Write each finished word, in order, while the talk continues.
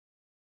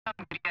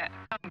Hey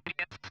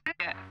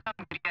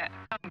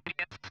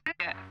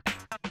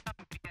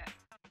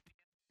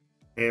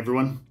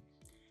everyone.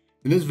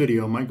 In this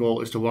video, my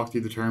goal is to walk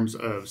through the terms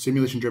of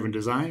simulation-driven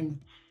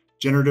design,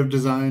 generative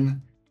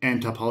design,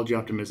 and topology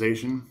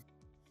optimization.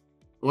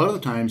 A lot of the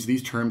times,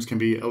 these terms can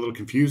be a little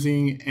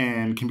confusing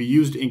and can be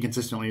used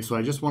inconsistently, so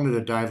I just wanted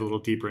to dive a little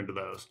deeper into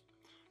those.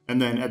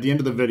 And then at the end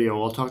of the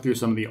video, I'll talk through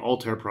some of the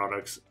Altair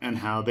products and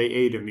how they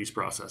aid in these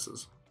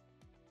processes.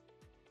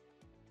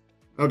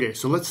 Okay,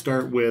 so let's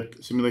start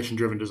with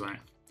simulation-driven design.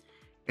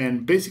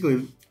 And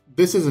basically,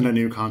 this isn't a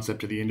new concept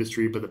to the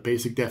industry, but the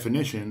basic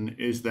definition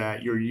is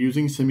that you're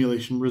using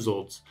simulation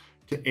results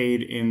to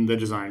aid in the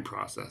design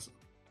process.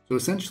 So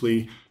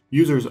essentially,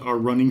 users are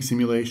running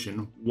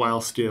simulation while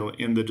still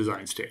in the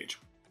design stage.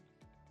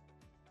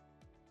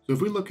 So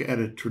if we look at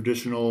a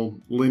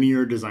traditional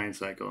linear design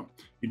cycle,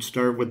 you'd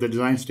start with the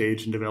design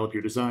stage and develop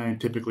your design,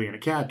 typically in a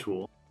CAD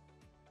tool.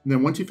 And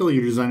then once you feel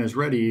your design is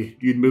ready,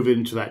 you'd move it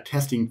into that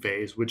testing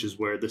phase, which is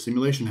where the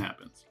simulation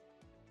happens.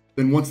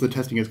 Then once the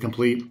testing is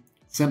complete,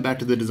 sent back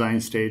to the design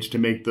stage to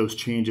make those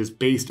changes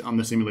based on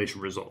the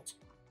simulation results.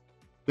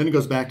 Then it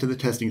goes back to the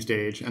testing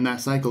stage, and that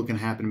cycle can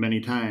happen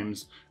many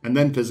times, and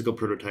then physical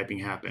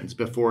prototyping happens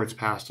before it's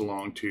passed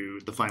along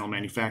to the final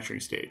manufacturing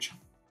stage.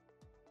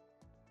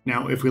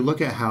 Now, if we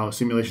look at how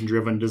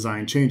simulation-driven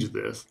design changes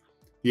this,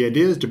 the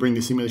idea is to bring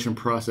the simulation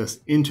process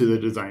into the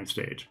design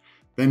stage.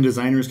 Then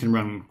designers can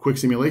run quick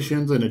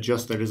simulations and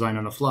adjust their design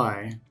on the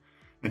fly,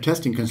 and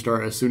testing can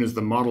start as soon as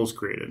the model is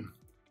created.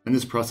 And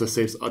this process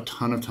saves a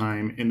ton of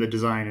time in the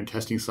design and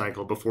testing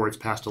cycle before it's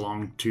passed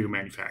along to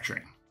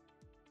manufacturing.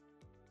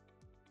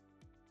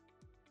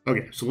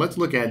 Okay, so let's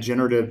look at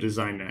generative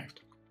design next.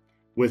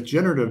 With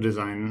generative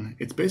design,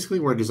 it's basically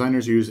where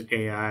designers use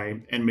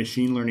AI and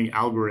machine learning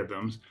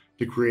algorithms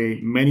to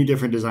create many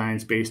different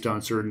designs based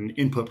on certain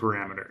input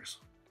parameters.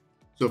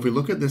 So if we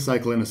look at this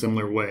cycle in a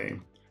similar way,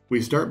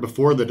 we start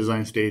before the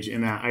design stage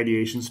in that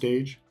ideation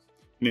stage.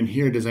 And in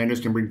here, designers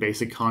can bring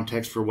basic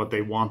context for what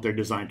they want their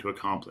design to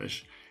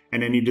accomplish,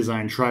 and any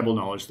design tribal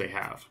knowledge they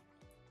have.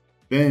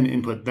 Then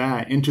input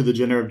that into the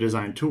generative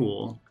design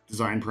tool,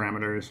 design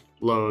parameters,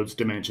 loads,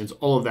 dimensions,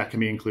 all of that can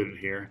be included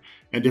here,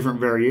 and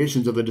different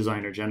variations of the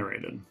design are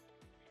generated.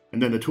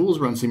 And then the tools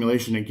run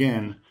simulation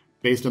again.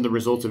 Based on the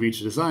results of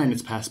each design,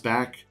 it's passed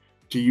back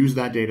to use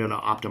that data to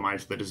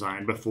optimize the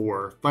design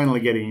before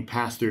finally getting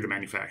passed through to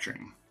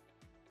manufacturing.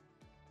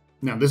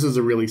 Now, this is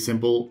a really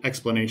simple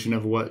explanation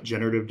of what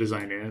generative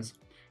design is.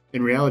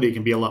 In reality, it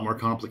can be a lot more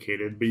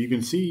complicated, but you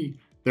can see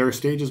there are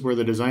stages where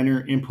the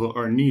designer input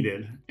are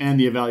needed, and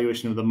the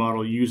evaluation of the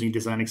model using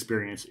design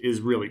experience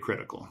is really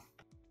critical.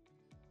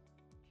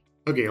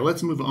 Okay,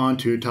 let's move on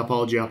to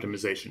topology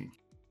optimization.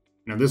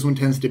 Now, this one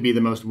tends to be the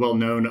most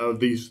well-known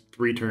of these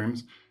three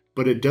terms,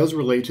 but it does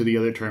relate to the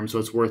other terms, so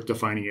it's worth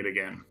defining it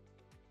again.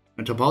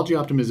 And topology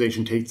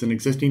optimization takes an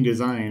existing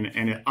design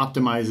and it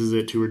optimizes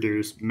it to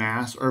reduce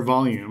mass or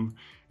volume,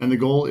 and the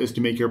goal is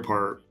to make your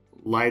part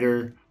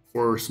lighter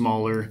or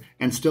smaller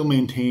and still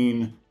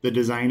maintain the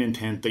design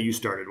intent that you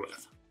started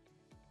with.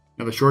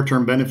 Now, the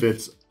short-term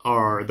benefits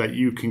are that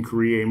you can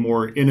create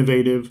more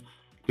innovative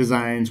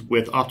designs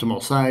with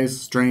optimal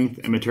size, strength,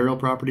 and material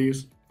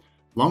properties.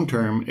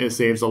 Long-term, it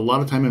saves a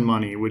lot of time and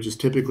money, which is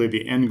typically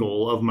the end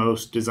goal of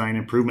most design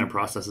improvement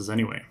processes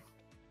anyway.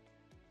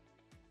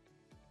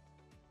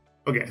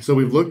 Okay, so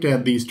we've looked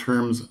at these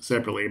terms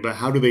separately, but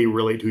how do they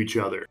relate to each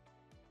other?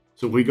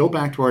 So if we go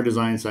back to our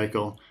design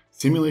cycle,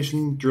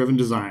 simulation-driven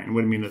design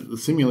would mean that the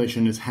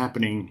simulation is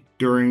happening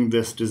during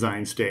this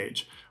design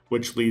stage,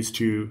 which leads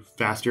to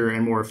faster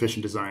and more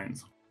efficient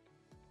designs.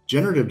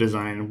 Generative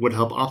design would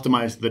help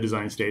optimize the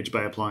design stage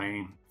by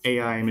applying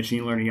AI and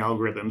machine learning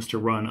algorithms to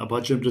run a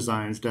bunch of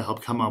designs to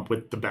help come up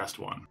with the best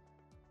one.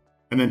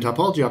 And then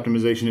topology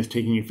optimization is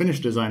taking a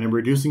finished design and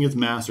reducing its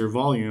mass or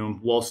volume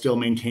while still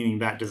maintaining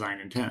that design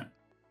intent.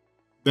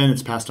 Then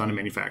it's passed on to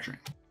manufacturing.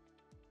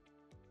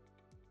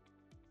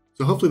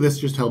 So hopefully this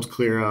just helps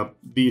clear up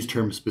these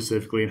terms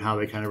specifically and how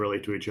they kind of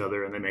relate to each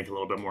other, and they make a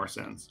little bit more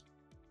sense.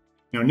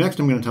 Now next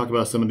I'm going to talk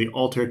about some of the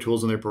Altair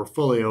tools in their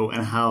portfolio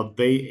and how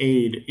they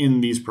aid in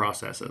these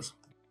processes.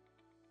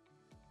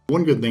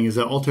 One good thing is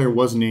that Altair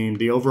was named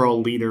the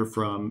overall leader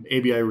from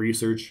ABI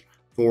Research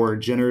for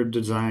generative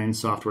design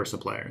software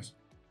suppliers.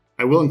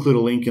 I will include a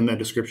link in the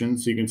description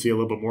so you can see a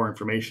little bit more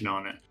information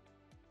on it.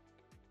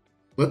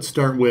 Let's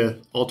start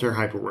with Altair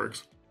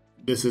HyperWorks.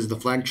 This is the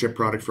flagship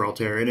product for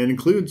Altair, and it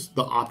includes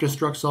the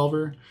OptiStruct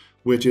solver,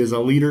 which is a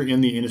leader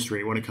in the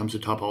industry when it comes to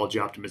topology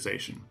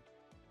optimization.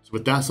 So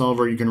with that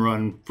solver, you can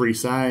run free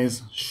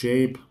size,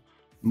 shape,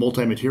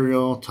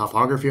 multi-material,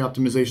 topography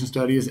optimization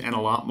studies, and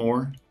a lot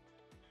more.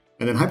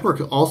 And then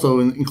HyperWorks also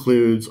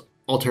includes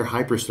Altair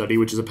HyperStudy,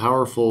 which is a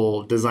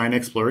powerful design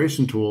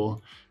exploration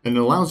tool, and it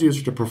allows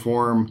users to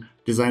perform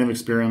design of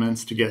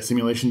experiments to get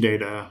simulation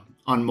data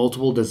on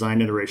multiple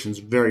design iterations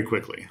very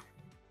quickly.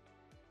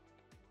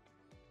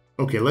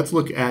 Okay, let's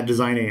look at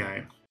Design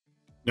AI.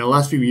 Now, the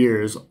last few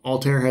years,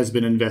 Altair has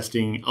been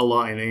investing a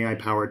lot in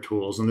AI-powered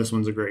tools, and this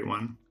one's a great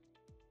one.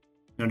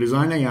 Now,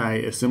 Design AI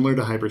is similar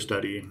to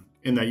HyperStudy,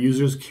 in that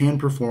users can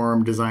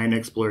perform design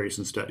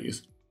exploration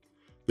studies.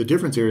 The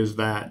difference here is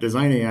that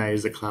Design AI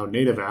is a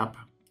cloud-native app,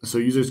 so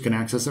users can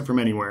access it from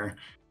anywhere,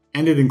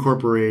 and it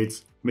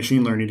incorporates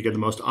machine learning to get the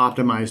most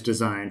optimized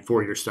design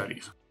for your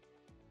studies.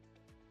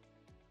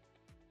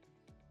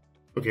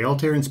 Okay,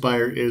 Altair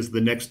Inspire is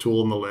the next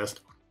tool on the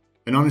list.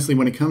 And honestly,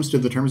 when it comes to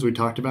the terms we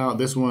talked about,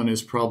 this one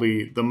is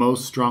probably the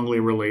most strongly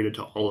related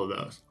to all of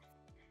those.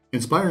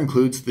 Inspire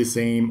includes the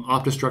same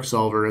OptiStruct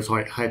solver as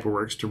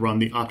HyperWorks to run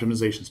the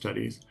optimization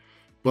studies,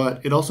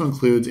 but it also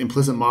includes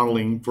implicit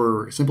modeling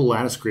for simple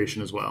lattice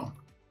creation as well.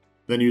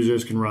 Then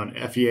users can run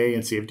FEA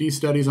and CFD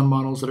studies on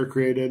models that are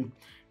created,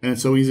 and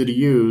it's so easy to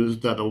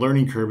use that the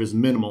learning curve is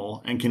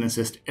minimal and can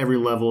assist every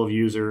level of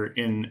user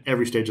in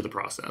every stage of the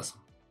process.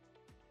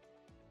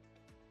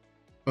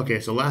 Okay,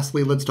 so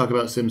lastly, let's talk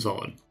about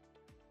SimSolid.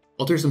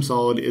 Altair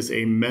SimSolid is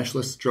a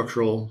meshless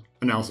structural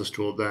analysis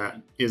tool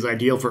that is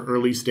ideal for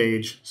early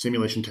stage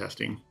simulation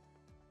testing.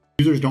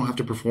 Users don't have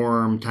to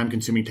perform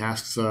time-consuming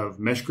tasks of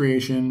mesh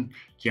creation,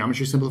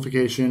 geometry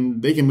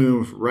simplification. They can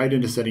move right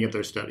into setting up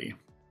their study.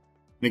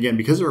 And again,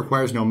 because it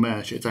requires no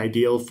mesh, it's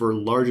ideal for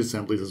large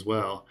assemblies as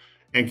well,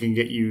 and can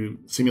get you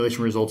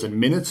simulation results in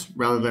minutes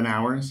rather than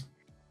hours.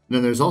 And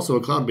then there's also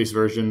a cloud-based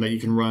version that you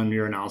can run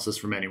your analysis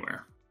from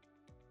anywhere.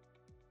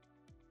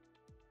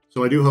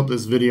 So I do hope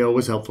this video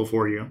was helpful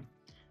for you.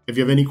 If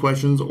you have any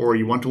questions or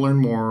you want to learn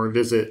more,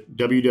 visit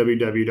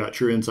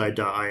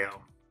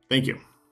www.trueinsight.io. Thank you.